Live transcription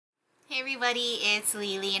Hey everybody, it's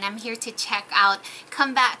Lily and I'm here to check out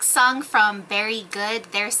comeback song from Very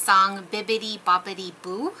Good, their song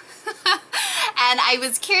BibbidiBobbidiBoo. And I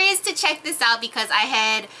was curious to check this out because I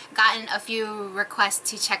had gotten a few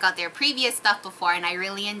requests to check out their previous stuff before and I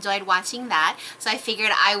really enjoyed watching that. So I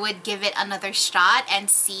figured I would give it another shot and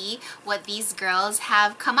see what these girls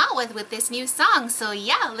have come out with this new song. So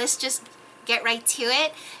yeah, let's just get right to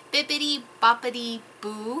it.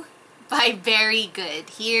 BibbidiBobbidiBoo by Very Good.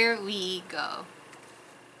 Here we go.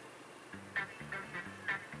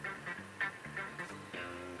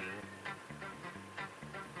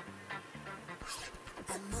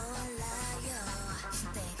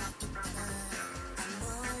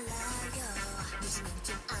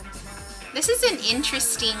 This is an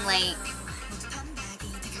interesting, like,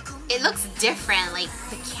 it looks different, like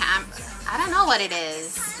the I don't know what it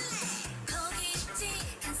is.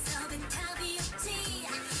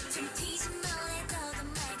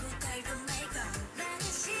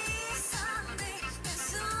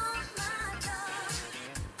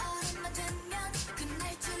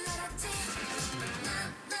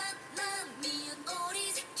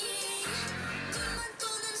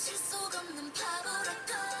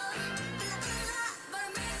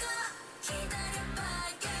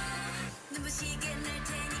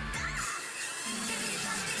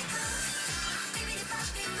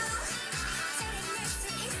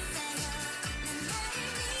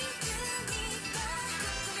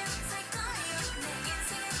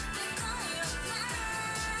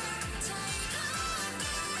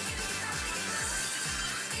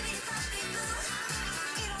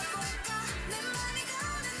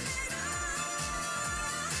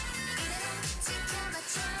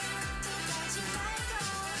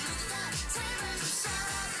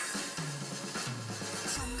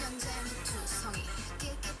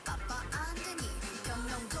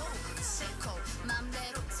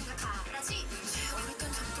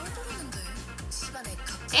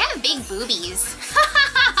 They have big boobies.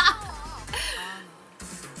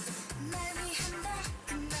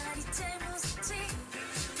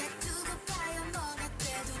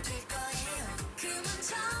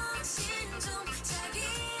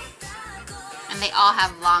 And they all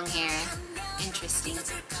have long hair. Interesting.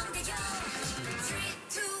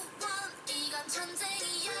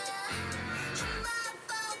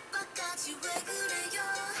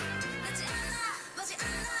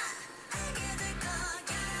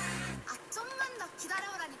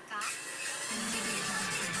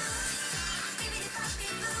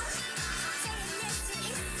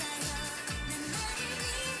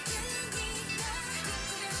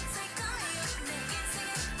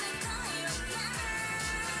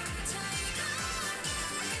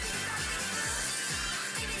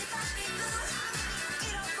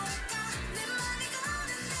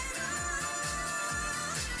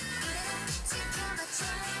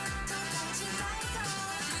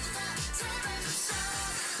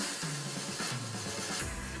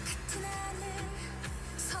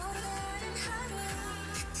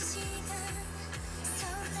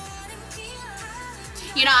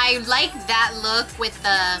 You know, I like that look with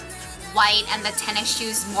the white and the tennis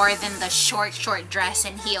shoes more than the short dress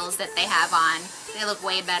and heels that they have on. They look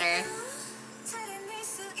way better.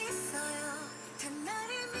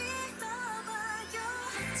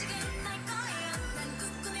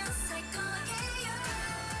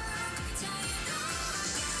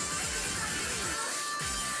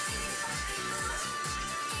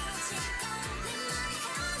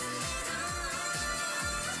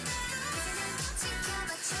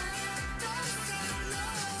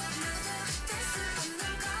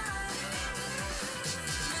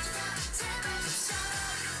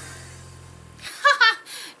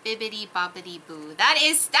 BibbidiBobbidiBoo. That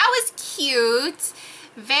was cute.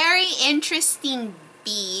 Very interesting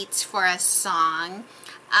beat for a song.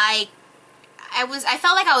 I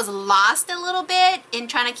felt like I was lost a little bit in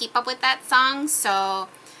trying to keep up with that song, so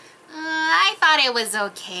I thought it was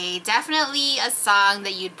okay. Definitely a song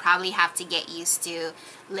that you'd probably have to get used to,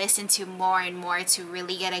 listen to more and more to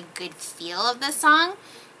really get a good feel of the song.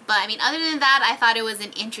 But I mean, other than that, I thought it was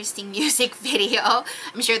an interesting music video.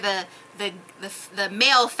 I'm sure the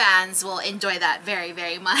male fans will enjoy that very,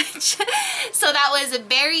 very much. So that was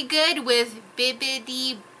Very Good with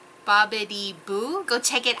BibbidiBobbidiBoo. Go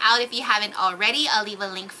check it out if you haven't already. I'll leave a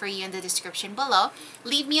link for you in the description below.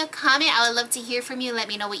 Leave me a comment. I would love to hear from you. Let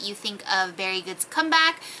me know what you think of Very Good's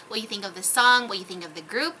comeback, what you think of the song, what you think of the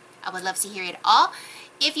group. I would love to hear it all.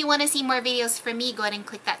 If you want to see more videos from me, go ahead and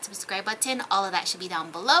click that subscribe button. All of that should be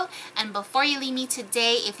down below. And before you leave me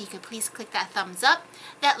today, if you could please click that thumbs up,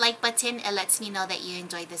 that like button. It lets me know that you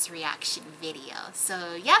enjoyed this reaction video.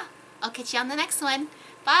 So yeah, I'll catch you on the next one.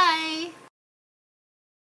 Bye!